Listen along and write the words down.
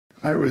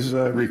I was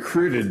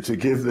recruited to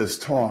give this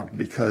talk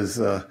because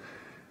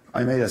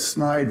I made a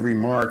snide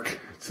remark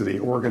to the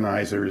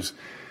organizers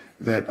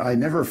that I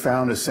never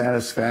found a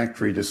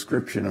satisfactory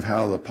description of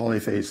how the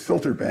polyphase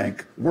filter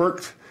bank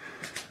worked.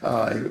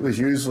 It was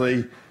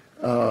usually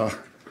a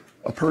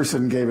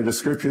person gave a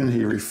description,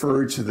 he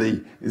referred to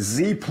the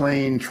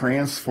Z-plane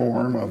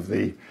transform of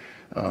the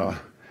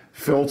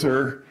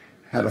filter,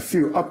 had a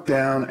few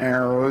up-down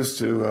arrows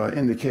to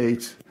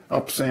indicate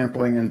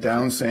upsampling and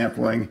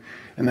downsampling,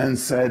 and then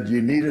said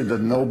you needed a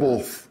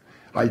noble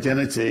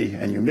identity,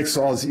 and you mix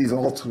all these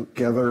all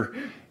together,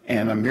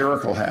 and a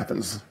miracle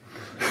happens.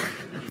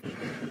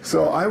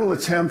 So I will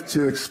attempt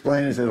to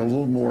explain it in a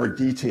little more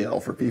detail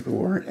for people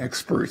who aren't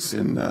experts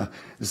in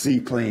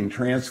Z-plane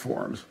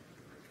transforms.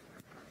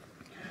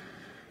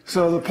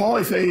 So the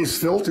polyphase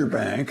filter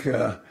bank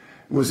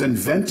was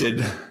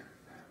invented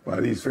by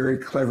these very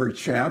clever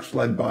chaps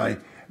led by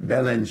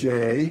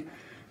Bélanger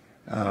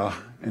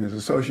and his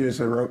associates.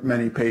 They wrote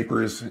many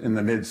papers in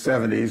the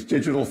mid-70s,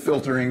 digital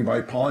filtering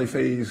by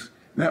polyphase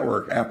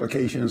network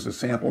applications of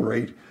sample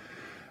rate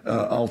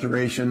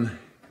alteration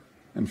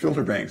and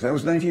filter banks. That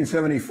was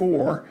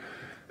 1974.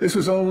 This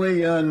was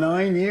only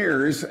 9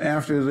 years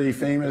after the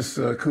famous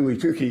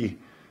Cooley-Tukey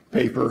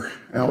paper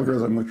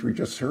algorithm, which we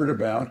just heard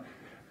about,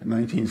 in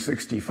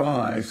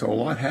 1965. So a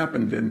lot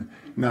happened in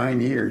 9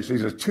 years.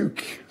 These are two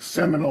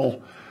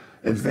seminal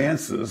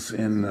advances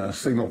in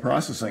signal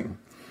processing.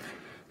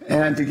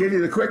 And to give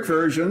you the quick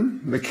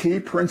version, the key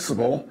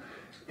principle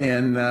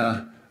in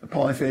the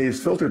polyphase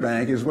filter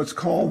bank is what's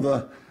called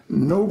the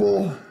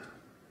noble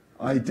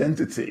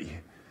identity.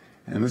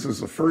 And this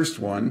is the first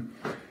one.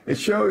 It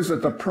shows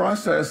that the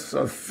process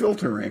of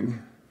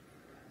filtering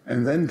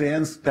and then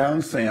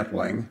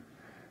downsampling,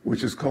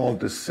 which is called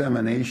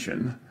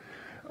dissemination,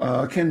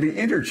 can be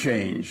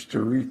interchanged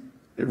to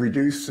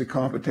reduce the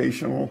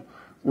computational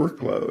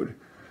workload.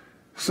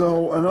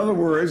 So in other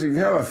words, if you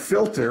have a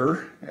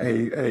filter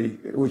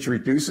which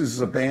reduces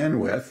the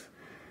bandwidth,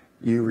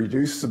 you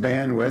reduce the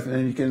bandwidth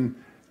and you can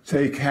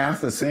take half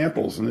the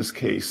samples, in this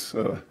case,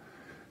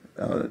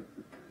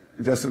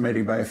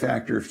 decimating by a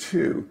factor of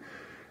 2.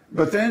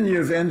 But then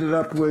you've ended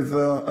up with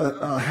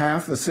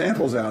half the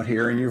samples out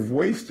here, and you've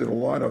wasted a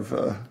lot of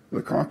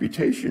the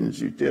computations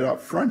you did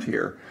up front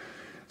here.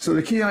 So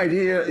the key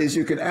idea is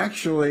you can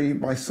actually,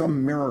 by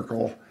some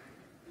miracle,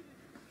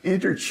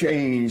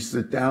 interchange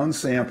the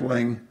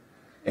downsampling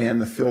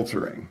and the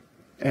filtering.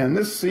 And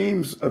this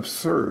seems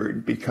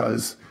absurd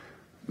because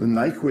the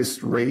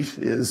Nyquist rate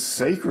is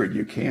sacred.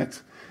 You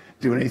can't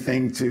do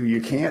anything you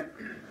can't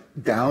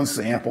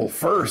downsample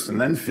first and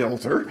then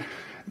filter.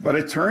 But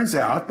it turns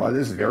out by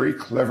this very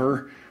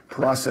clever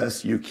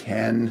process you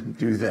can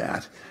do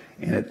that.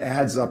 And it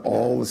adds up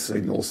all the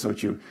signals so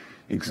that you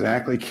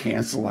exactly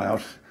cancel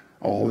out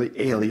all the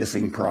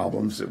aliasing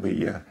problems that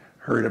we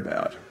heard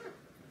about.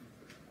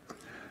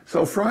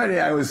 So Friday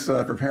I was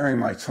preparing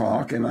my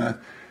talk, and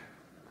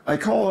I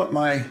called up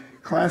my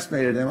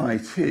classmate at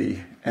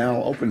MIT,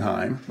 Al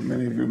Oppenheim, who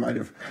many of you might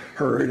have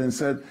heard, and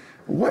said,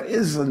 what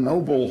is the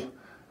noble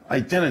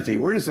identity?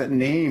 Where does that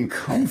name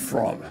come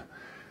from?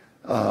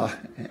 And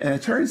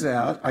it turns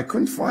out, I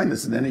couldn't find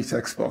this in any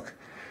textbook,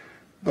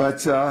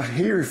 but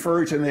he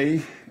referred to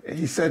me,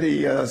 he said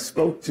he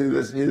spoke to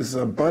his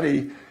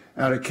buddy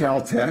out of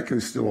Caltech,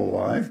 who's still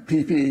alive,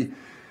 P.P.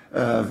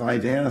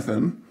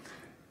 Vaidyanathan,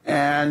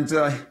 and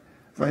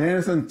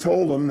Vaidyanathan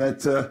told him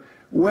that,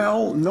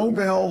 well,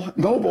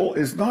 Noble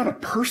is not a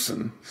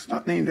person. It's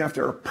not named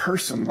after a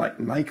person like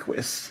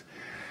Nyquist.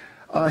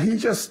 He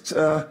just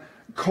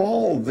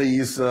called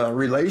these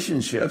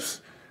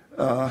relationships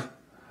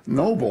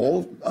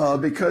noble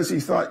because he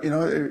thought, it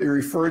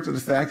referred to the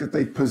fact that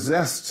they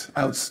possessed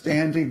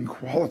outstanding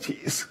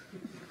qualities.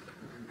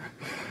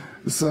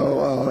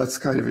 So that's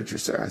kind of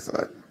interesting, I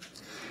thought.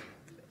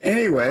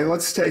 Anyway,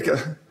 let's take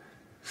a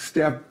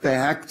step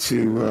back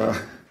to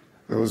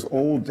those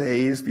old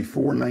days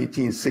before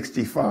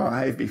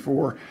 1965,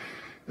 before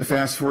the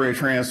fast Fourier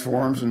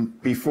transforms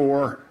and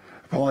before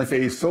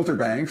polyphase filter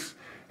banks.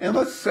 And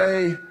let's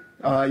say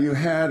you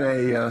had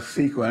a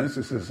sequence,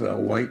 this is a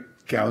white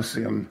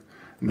Gaussian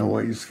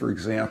noise, for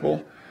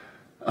example,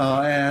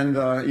 and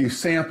you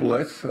sample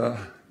it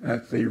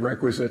at the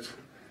requisite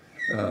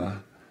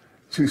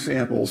 2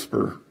 samples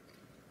per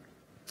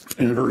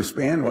inverse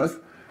bandwidth.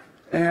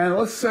 And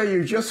let's say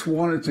you just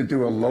wanted to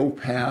do a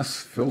low-pass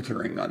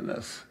filtering on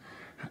this,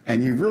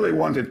 and you really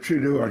wanted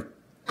to do a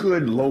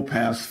good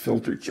low-pass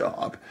filter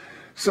job.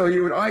 So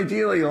you would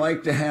ideally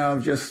like to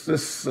have just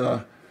this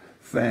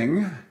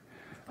thing.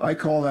 I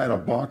call that a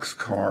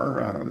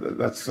boxcar.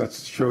 That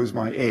shows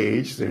my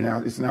age.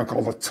 It's now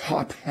called a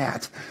top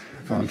hat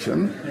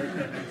function.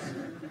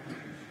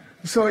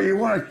 So you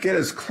want to get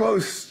as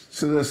close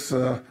to this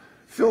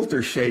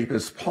filter shape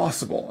as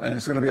possible, and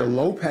it's going to be a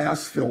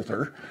low-pass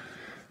filter,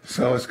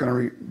 so it's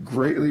going to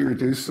greatly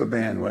reduce the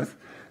bandwidth.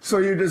 So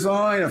you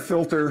design a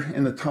filter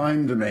in the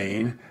time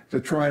domain to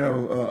try to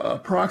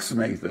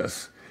approximate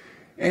this.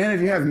 And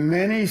if you have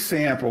many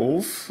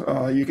samples,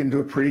 you can do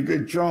a pretty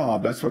good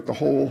job. That's what the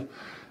whole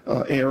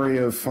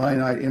area of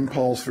finite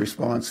impulse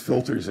response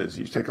filters is.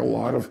 You take a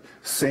lot of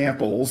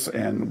samples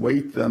and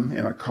weight them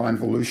in a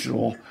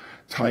convolutional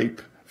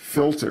type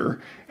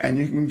filter, and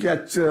you can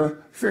get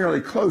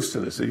fairly close to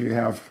this if you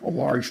have a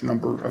large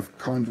number of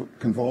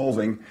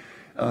convolving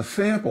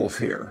samples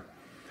here.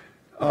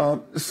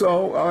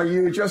 So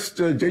you just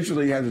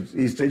digitally have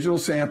these digital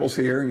samples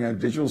here, and you have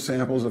digital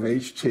samples of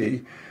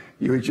HT.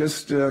 You would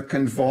just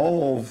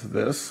convolve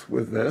this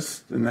with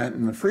this, and that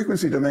in the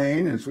frequency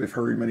domain, as we've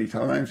heard many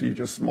times, you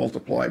just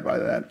multiply by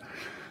that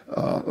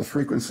the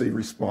frequency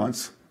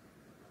response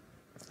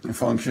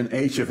function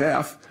h of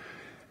f,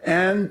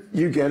 and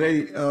you get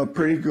a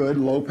pretty good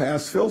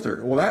low-pass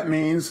filter. Well, that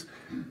means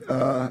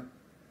the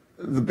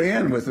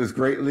bandwidth is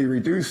greatly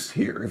reduced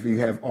here. If you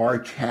have R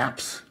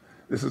taps,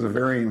 this is a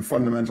very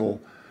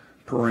fundamental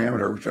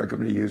parameter which I'm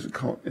going to use.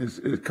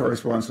 It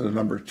corresponds to the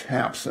number of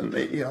taps in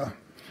the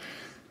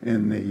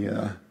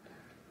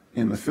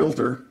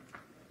filter.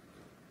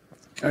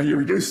 You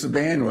reduce the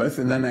bandwidth,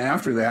 and then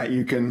after that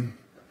you can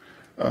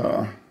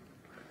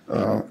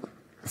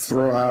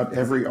throw out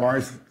every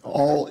rth.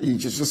 You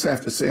just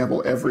have to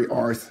sample every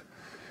rth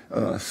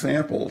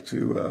sample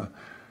to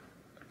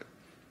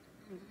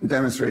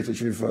demonstrate that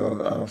you've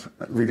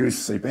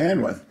reduced the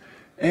bandwidth.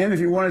 And if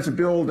you wanted to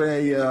build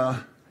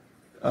a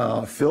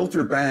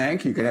filter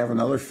bank, you could have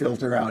another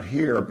filter out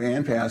here, a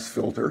bandpass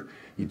filter.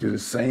 You do the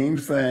same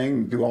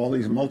thing, do all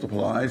these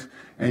multiplies,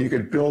 and you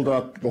could build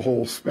up the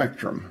whole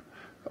spectrum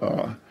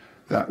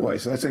that way.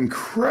 So that's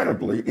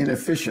incredibly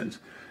inefficient.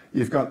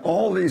 You've got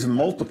all these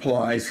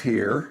multiplies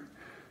here,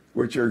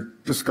 which are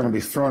just going to be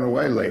thrown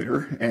away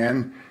later,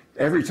 and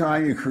every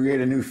time you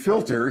create a new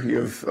filter,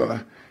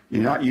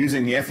 you're not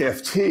using the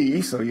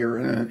FFT, so you're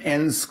in an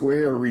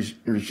n-square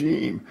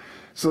regime.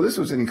 So this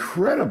was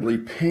incredibly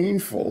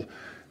painful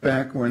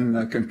back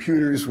when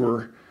computers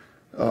were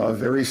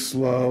very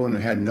slow and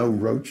they had no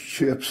roach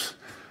chips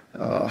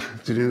to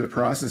do the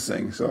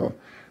processing. So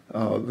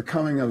the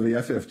coming of the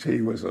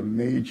FFT was a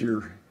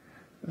major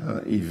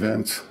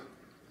event.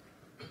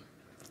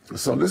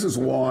 So this is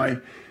why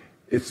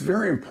it's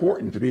very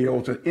important to be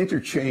able to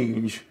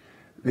interchange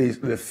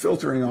the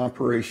filtering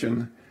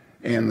operation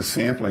and the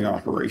sampling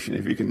operation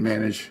if you can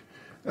manage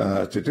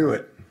to do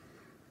it.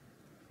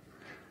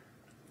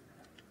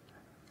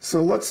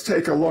 So let's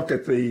take a look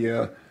at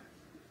the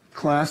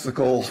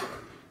classical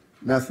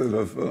method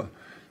of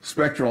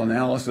spectral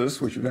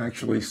analysis, which you've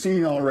actually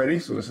seen already,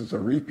 so this is a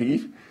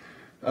repeat.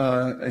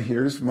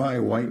 Here's my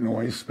white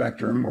noise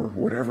spectrum, or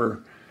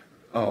whatever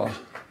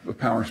the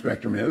power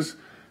spectrum is.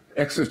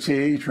 X of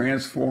t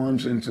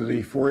transforms into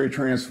the Fourier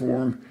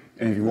transform,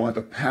 and if you want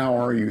the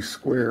power, you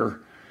square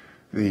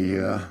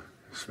the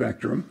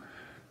spectrum.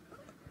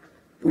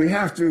 We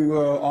have to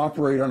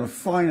operate on a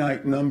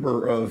finite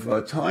number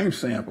of time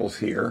samples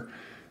here,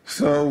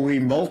 so we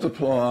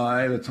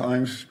multiply the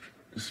time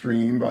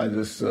stream by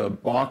this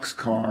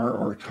boxcar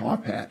or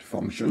top hat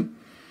function,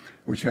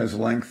 which has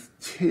length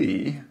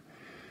t.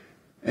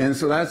 And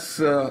so that's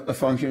a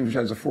function which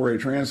has a Fourier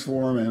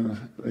transform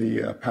and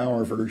the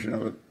power version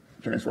of it,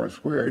 transform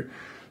squared.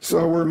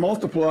 So we're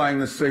multiplying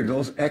the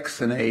signals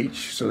x and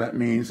h, so that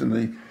means in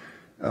the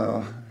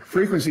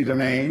frequency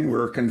domain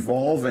we're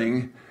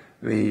convolving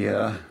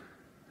the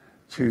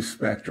two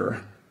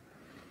spectra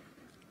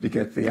to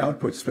get the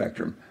output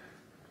spectrum.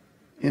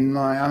 In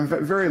my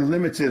very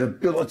limited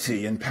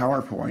ability in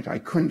PowerPoint, I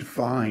couldn't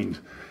find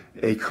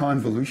a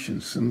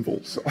convolution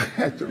symbol, so I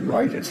had to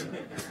write it.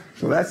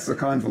 So that's the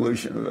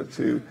convolution of the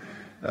two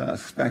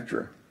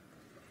spectra.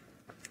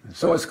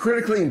 So it's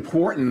critically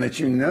important that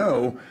you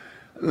know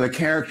the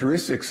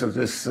characteristics of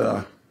this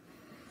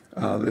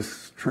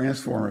this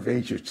transform of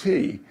h of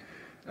t,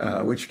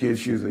 which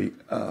gives you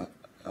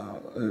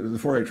the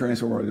Fourier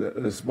transform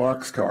of this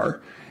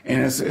boxcar.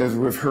 And as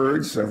we've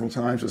heard several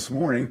times this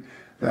morning,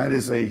 that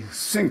is a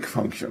sinc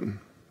function,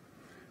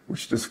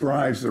 which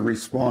describes the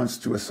response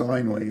to a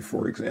sine wave,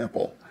 for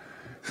example.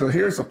 So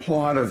here's a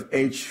plot of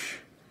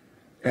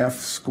hf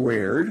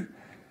squared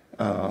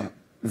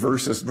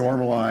versus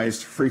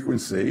normalized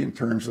frequency in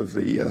terms of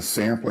the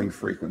sampling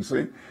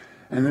frequency.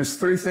 And there's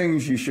three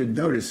things you should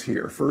notice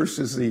here. First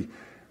is the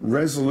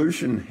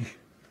resolution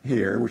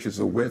here, which is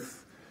the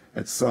width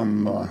at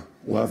some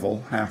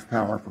level, half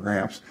power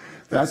perhaps.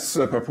 That's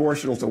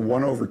proportional to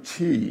 1 over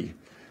t.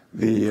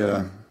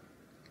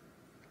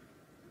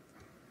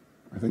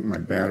 I think my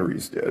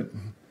battery's dead.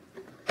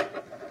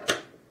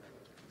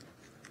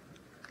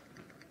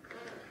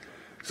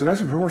 So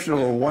that's proportional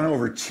to 1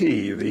 over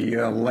t,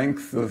 the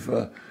length of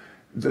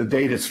the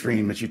data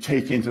stream that you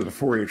take into the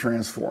Fourier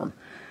transform.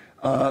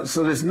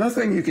 So there's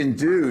nothing you can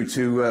do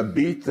to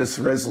beat this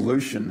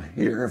resolution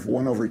here of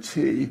 1 over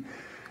t.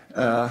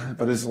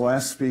 But as the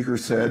last speaker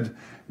said,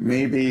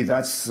 maybe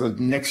that's the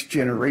next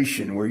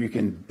generation where you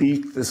can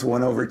beat this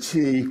 1 over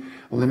t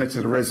limit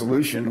to the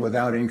resolution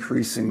without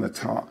increasing the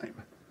time.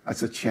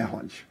 That's a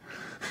challenge.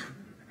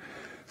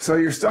 So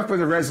you're stuck with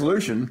the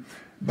resolution,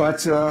 but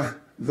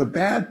the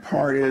bad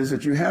part is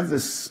that you have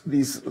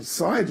these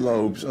side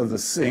lobes of the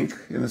sinc,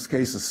 in this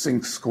case the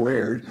sinc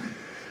squared.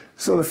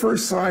 So the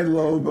first side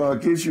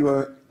lobe gives you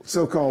a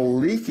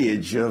so-called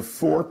leakage of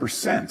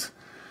 4%,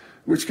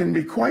 which can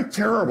be quite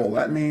terrible.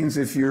 That means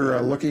if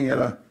you're looking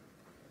at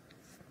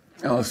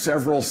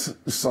several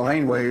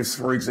sine waves,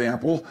 for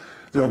example,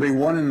 there'll be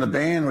one in the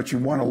band which you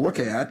want to look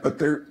at,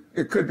 but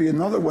it could be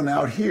another one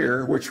out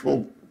here which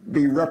will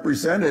be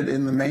represented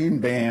in the main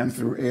band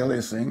through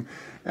aliasing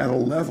at a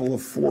level of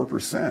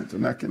 4%,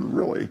 and that can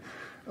really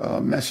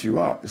mess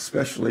you up,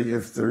 especially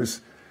if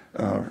there's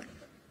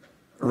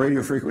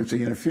radio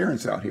frequency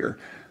interference out here.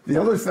 The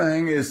other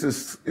thing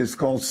is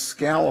called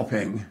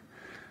scalloping,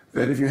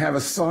 that if you have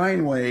a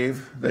sine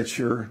wave that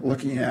you're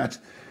looking at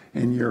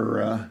in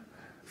your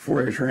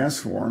Fourier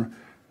transform,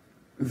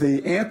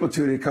 the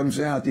amplitude it comes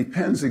out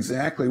depends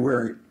exactly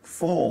where it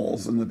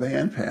falls in the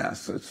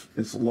bandpass.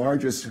 It's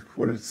largest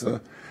when it's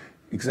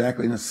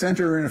exactly in the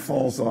center, and it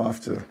falls off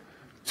to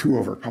 2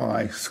 over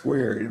pi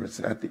squared if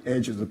it's at the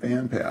edge of the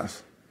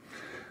bandpass.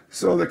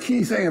 So the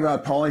key thing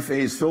about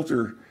polyphase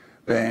filter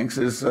banks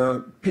is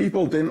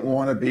people didn't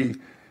want to be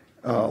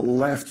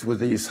left with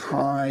these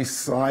high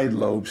side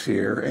lobes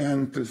here,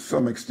 and to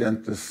some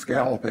extent the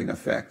scalloping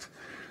effect.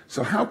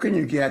 So how can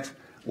you get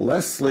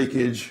less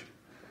leakage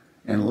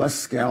and less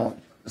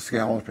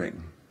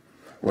scalloping?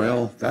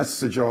 Well, that's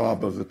the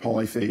job of the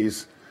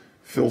polyphase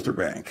filter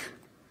bank.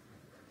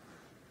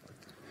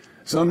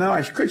 So now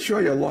I could show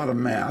you a lot of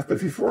math, but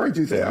before I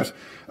do that,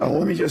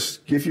 let me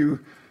just give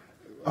you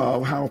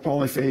how a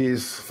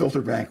polyphase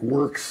filter bank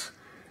works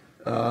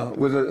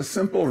with a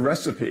simple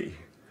recipe.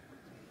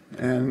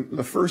 And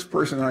the first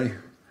person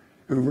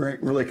who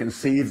really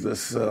conceived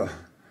this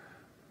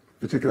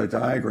particular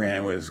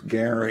diagram was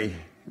Gary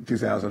in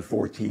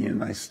 2014,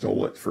 and I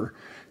stole it for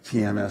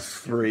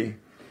TMS3.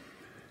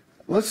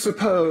 Let's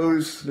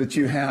suppose that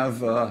you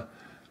have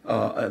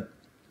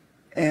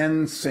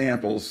n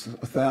samples,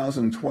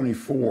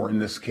 1,024 in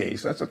this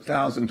case. That's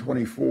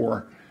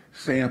 1,024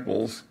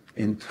 samples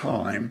in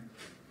time.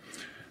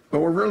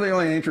 But we're really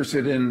only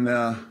interested in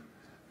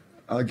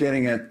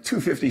getting at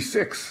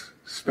 256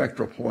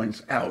 spectral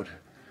points out.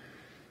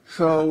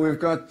 So we've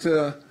got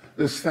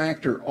this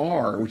factor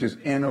R, which is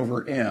n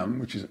over m,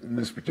 which is in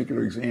this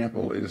particular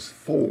example is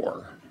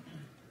 4.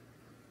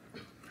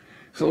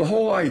 So the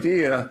whole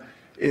idea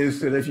is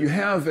that if you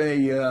have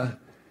a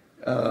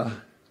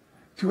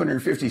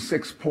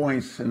 256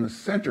 points in the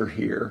center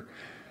here,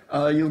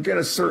 you'll get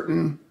a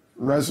certain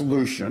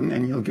resolution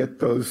and you'll get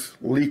those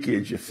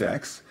leakage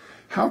effects.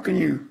 How can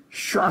you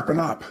sharpen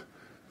up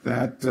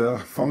that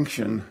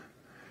function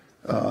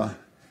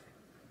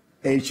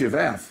h of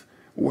f?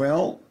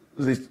 Well,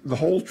 the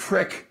whole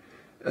trick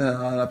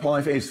on a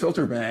polyphase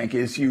filter bank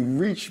is you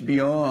reach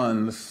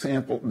beyond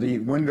the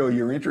window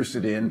you're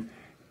interested in,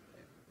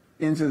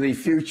 into the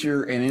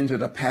future and into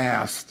the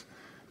past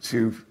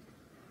to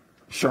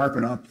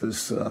sharpen up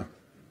this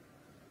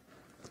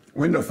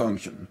window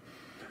function.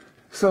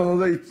 So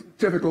the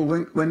typical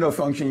window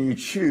function you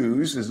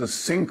choose is a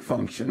sinc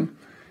function.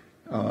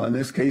 In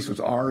this case, it's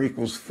r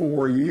equals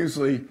 4. You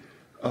usually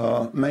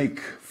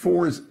make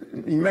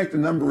the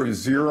number of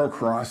zero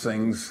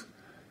crossings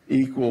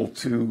equal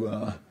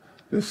to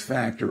this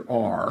factor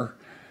r.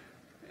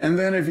 And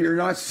then if you're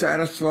not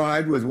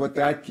satisfied with what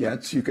that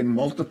gets, you can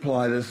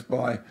multiply this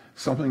by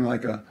something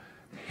like a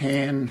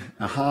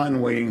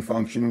Hahn weighting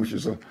function, which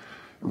is a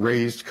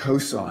raised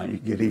cosine. You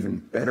can get even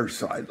better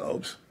side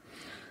lobes.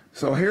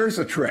 So here's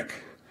a trick.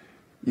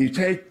 You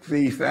take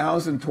the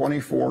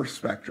 1,024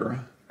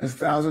 spectra,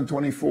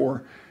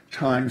 1,024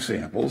 time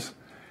samples,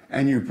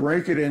 and you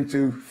break it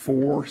into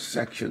 4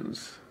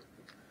 sections,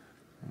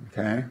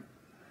 okay?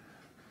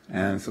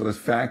 And so this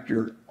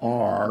factor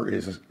R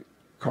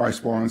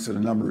corresponds to the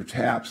number of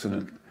taps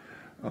in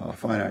a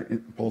finite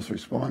impulse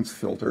response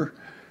filter.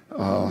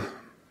 And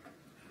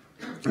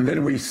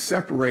then we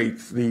separate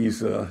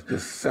these,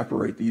 just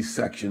separate these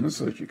sections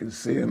so that you can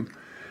see them.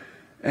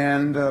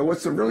 And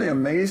what's really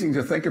amazing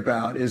to think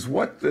about is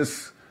what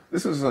this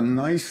is a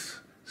nice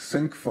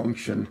sinc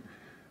function,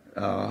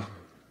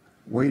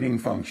 weighting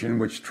function,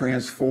 which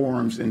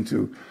transforms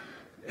into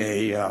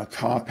a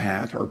top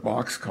hat or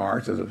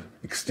boxcar to the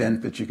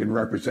extent that you can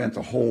represent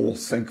the whole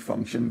sinc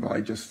function by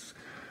just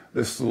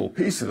this little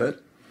piece of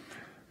it.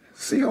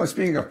 See how it's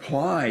being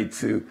applied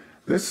to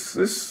this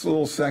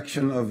little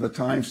section of the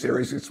time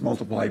series gets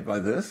multiplied by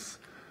this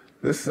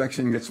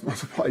section gets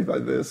multiplied by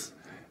this,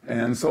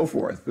 and so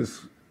forth.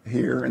 This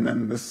here, and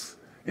then this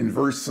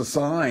inverse the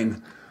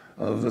sign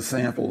of the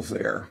samples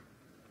there.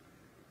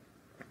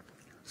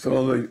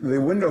 So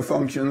the window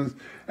function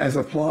as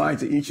applied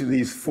to each of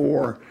these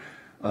 4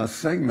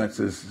 segments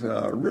is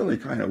really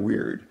kind of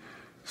weird.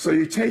 So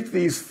you take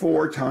these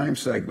 4 time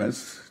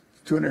segments,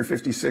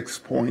 256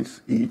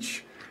 points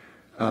each,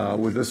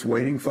 with this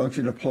weighting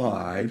function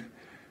applied,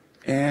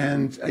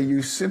 and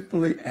you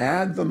simply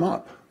add them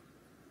up.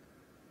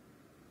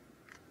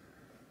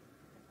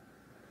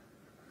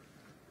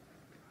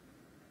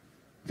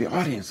 The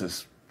audience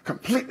is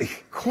completely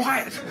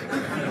quiet.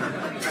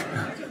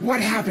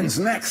 What happens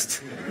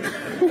next?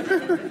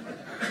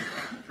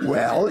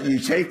 Well, you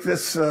take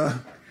this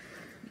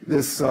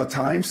this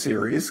time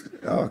series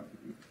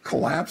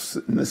collapse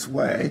in this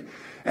way,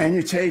 and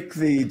you take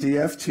the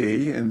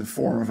DFT in the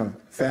form of a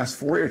fast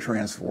Fourier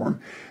transform,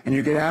 and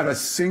you get out a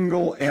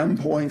single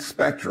M-point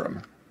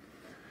spectrum.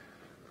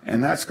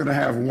 And that's going to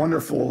have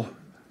wonderful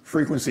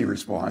frequency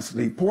response.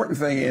 The important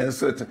thing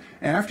is that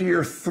after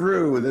you're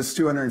through with this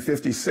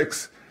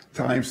 256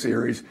 time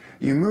series,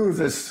 you move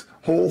this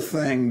whole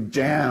thing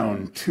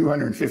down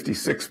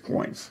 256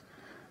 points,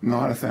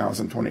 not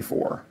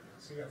 1,024.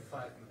 So you have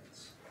 5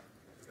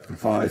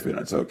 minutes. 5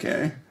 minutes,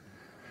 okay.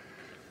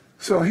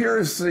 So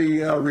here's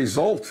the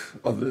result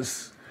of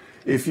this.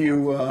 If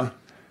you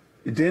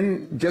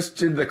just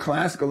did the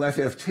classical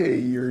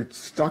FFT, you're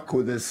stuck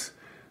with this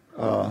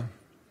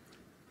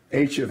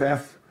H of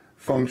F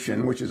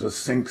function, which is a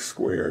sinc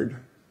squared.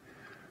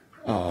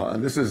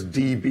 This is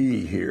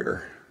dB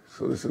here.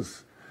 So this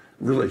is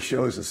really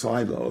shows the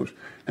side lobes.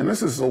 And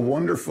this is a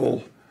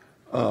wonderful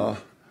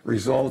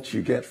result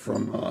you get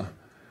from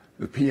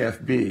the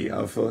PFB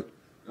of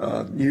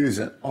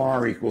using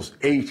R equals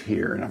 8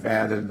 here, and I've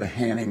added the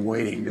Hanning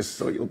weighting just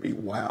so you'll be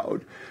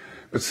wowed.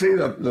 But see,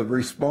 the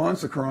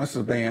response across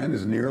the band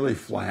is nearly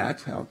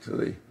flat out to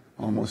the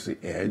almost the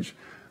edge.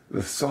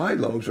 The side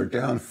lobes are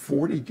down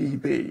 40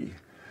 dB.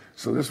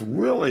 So this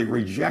really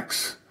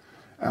rejects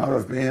out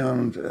of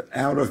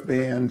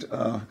band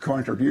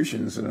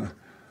contributions in a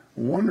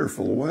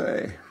wonderful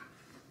way.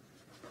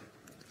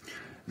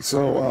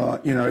 So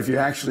if you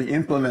actually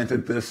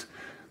implemented this,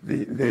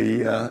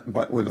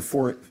 but with the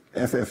 4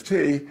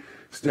 FFT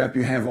step,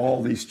 you have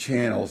all these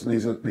channels,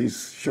 and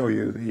these show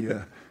you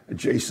the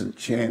adjacent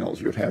channels.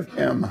 You'd have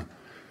M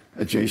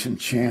adjacent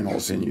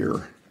channels in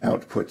your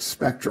output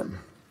spectrum.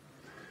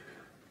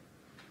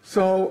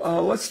 So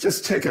let's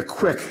just take a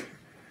quick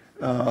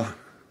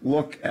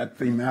look at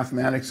the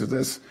mathematics of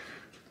this.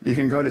 You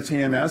can go to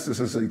TMS. This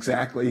is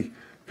exactly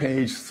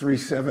page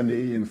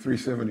 370 and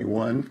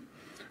 371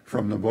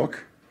 from the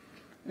book.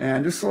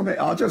 And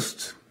I'll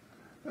just,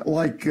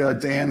 like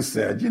Dan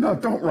said,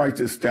 don't write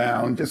this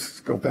down.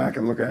 Just go back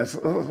and look at it. So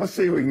let's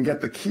see if we can get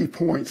the key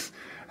points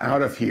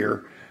out of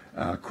here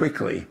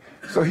quickly.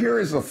 So here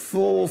is a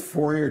full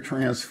Fourier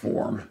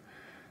transform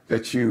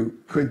that you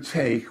could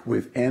take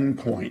with n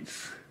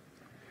points,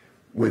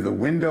 with a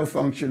window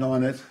function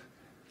on it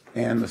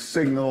and the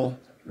signal,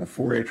 the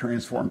Fourier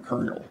transform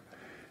kernel.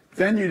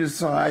 Then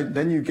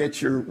you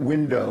get your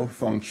window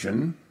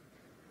function,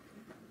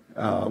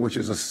 which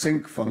is a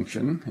sinc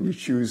function, and you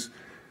choose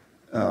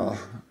the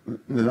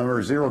number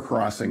of zero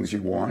crossings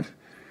you want.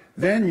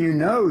 Then you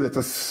know that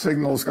the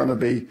signal is going to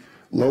be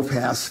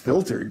low-pass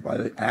filtered by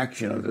the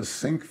action of the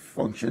sinc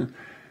function.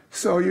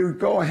 So you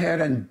go ahead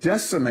and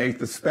decimate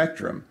the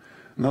spectrum.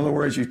 In other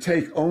words, you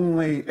take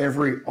only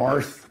every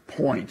rth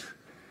point.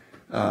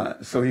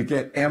 So you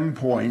get m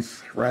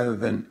points rather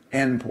than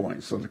n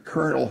points. So the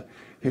kernel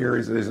here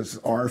is this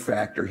R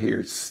factor here.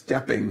 It's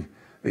stepping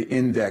the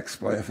index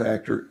by a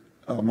factor,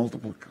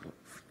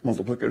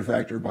 multiplicative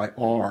factor by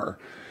R.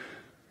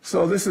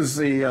 So this is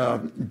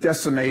the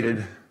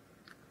decimated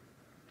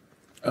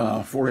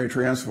Fourier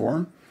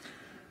transform.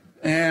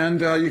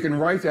 And you can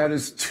write that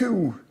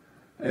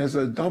as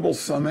a double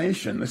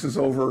summation. This is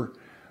over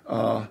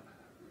the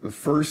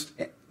first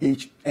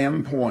each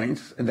m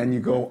points, and then you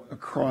go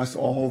across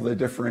all the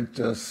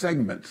different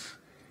segments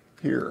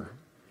here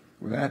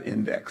with that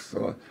index.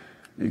 So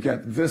you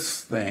get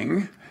this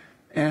thing,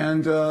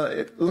 and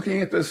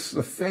looking at this,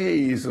 the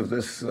phase of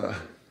this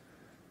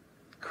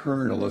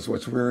kernel is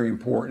what's very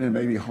important. It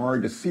may be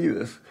hard to see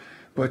this,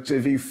 but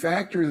if you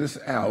factor this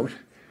out,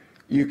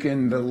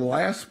 the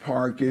last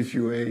part gives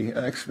you an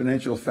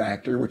exponential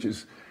factor, which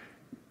is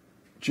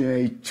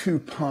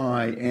j2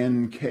 pi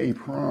nk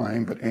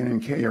prime, but n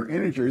and k are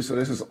integers, so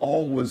this is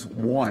always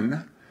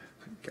 1.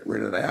 Get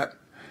rid of that.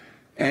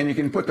 And you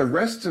can put the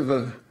rest of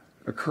the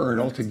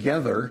kernel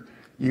together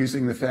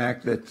using the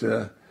fact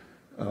that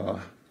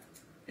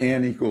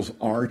n equals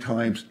r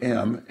times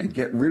m, and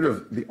get rid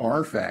of the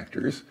r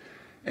factors.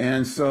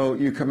 And so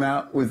you come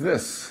out with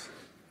this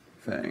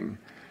thing.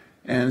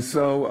 And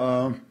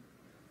so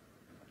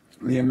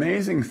the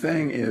amazing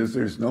thing is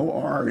there's no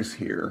r's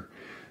here,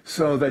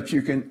 so that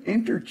you can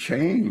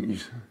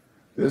interchange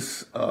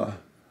this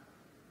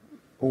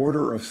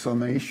order of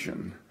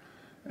summation.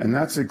 And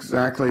that's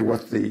exactly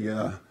what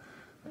the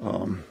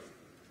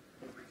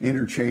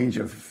interchange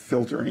of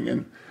filtering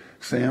and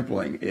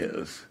sampling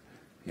is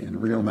in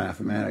real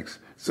mathematics.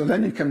 So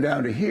then you come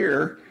down to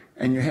here,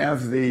 and you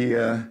have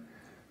the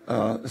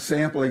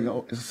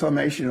sampling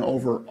summation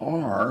over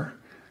R.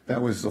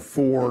 That was the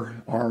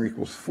 4, R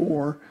equals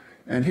 4.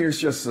 And here's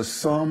just the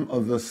sum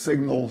of the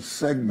signal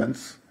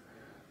segments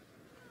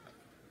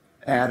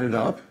added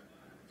up,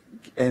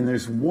 and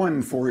there's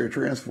one Fourier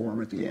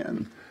transform at the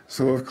end.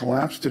 So I've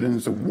collapsed it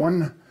into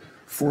one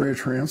Fourier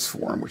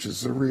transform, which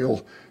is a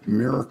real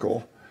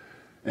miracle.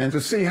 And to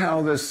see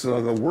how this the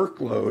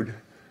workload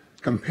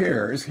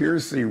compares,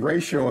 here's the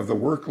ratio of the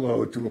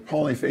workload to a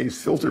polyphase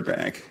filter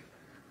bank.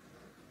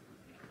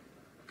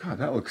 God,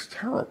 that looks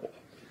terrible.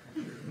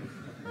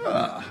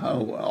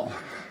 Oh well.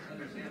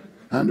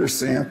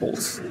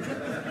 undersamples.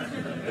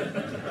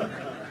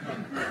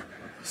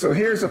 So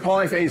here's a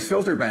polyphase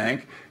filter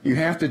bank. You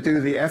have to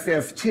do the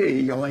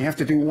FFT, you only have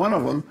to do one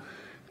of them,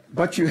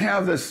 but you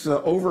have this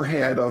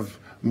overhead of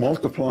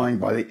multiplying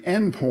by the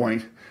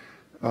endpoint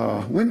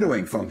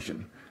windowing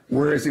function.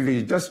 Whereas if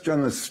you just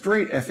done the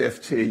straight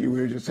FFT, you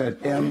would have just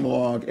had m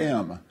log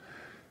m.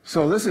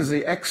 So this is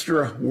the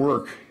extra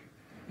work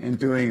in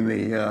doing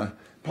the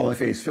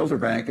polyphase filter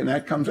bank, and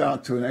that comes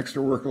out to an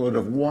extra workload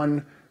of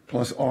 1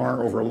 plus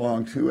r over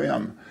log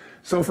 2m.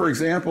 So for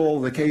example,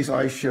 the case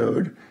I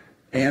showed,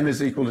 m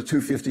is equal to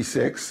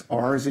 256,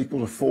 r is equal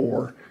to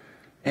 4,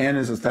 n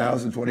is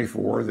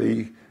 1024.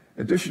 The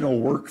additional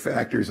work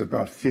factor is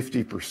about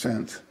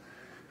 50%.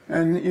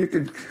 And you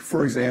could,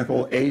 for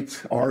example,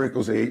 r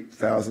equals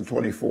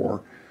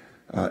 8,024,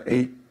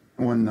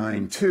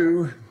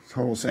 8192,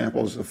 total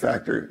samples, the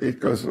factor, the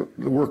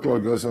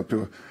workload goes up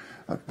to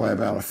by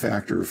about a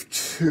factor of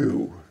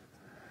 2.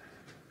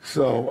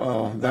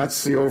 So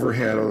that's the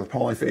overhead of the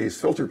polyphase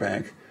filter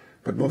bank,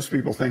 but most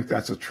people think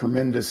that's a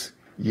tremendous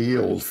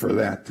yield for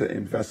that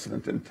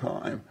investment in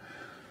time.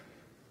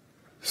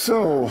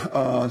 So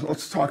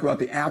let's talk about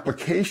the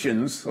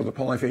applications of the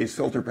polyphase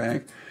filter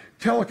bank.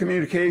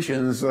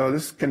 Telecommunications,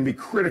 this can be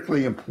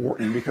critically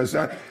important because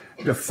that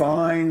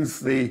defines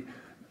the,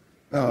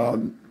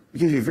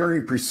 gives you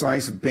very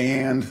precise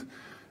band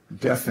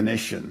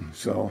definition.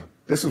 So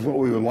this is what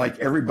we would like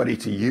everybody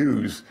to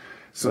use,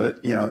 so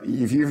that, you know,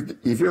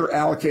 if you're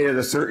allocated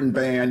a certain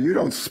band, you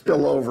don't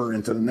spill over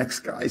into the next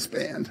guy's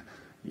band.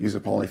 Use a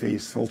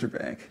polyphase filter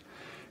bank.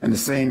 And the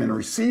same in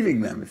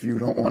receiving them if you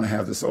don't want to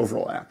have this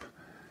overlap.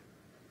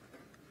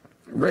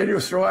 Radio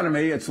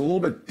astronomy, it's a little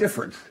bit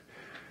different.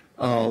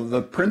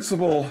 The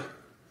principal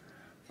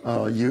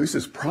use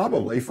is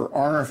probably for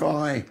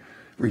RFI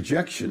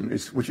rejection,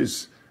 which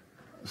is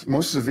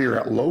most severe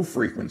at low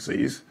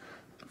frequencies.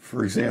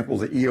 For example,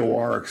 the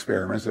EOR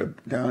experiments are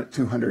down at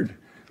 200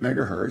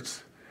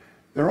 megahertz.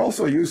 They're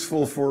also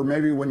useful for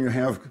maybe when you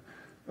have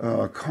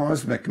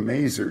cosmic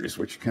masers,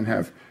 which can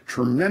have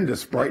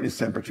tremendous brightness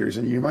temperatures,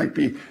 and you might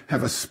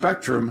have a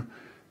spectrum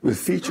with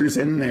features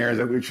in there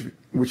that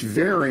which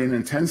vary in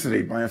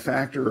intensity by a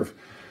factor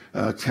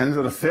of 10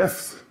 to the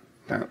fifth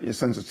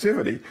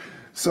sensitivity.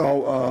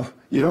 So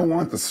you don't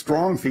want the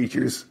strong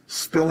features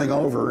spilling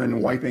over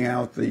and wiping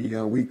out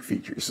the weak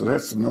features. So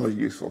that's another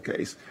useful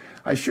case.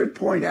 I should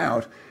point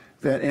out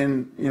that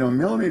in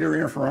millimeter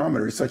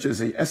interferometers such as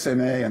the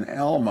SMA and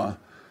ALMA,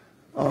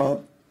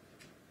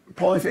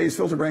 polyphase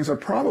filter banks are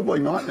probably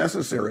not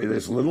necessary.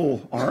 There's little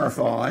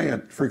RFI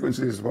at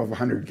frequencies above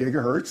 100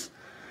 gigahertz,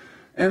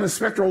 and the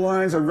spectral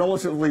lines are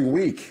relatively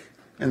weak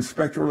and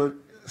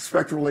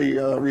spectrally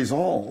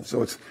resolved.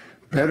 So it's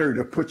better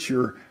to put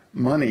your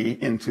money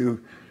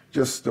into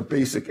just a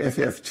basic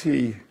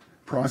FFT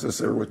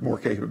processor with more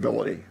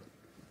capability.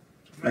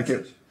 Thank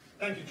you.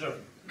 Thank you, Joe.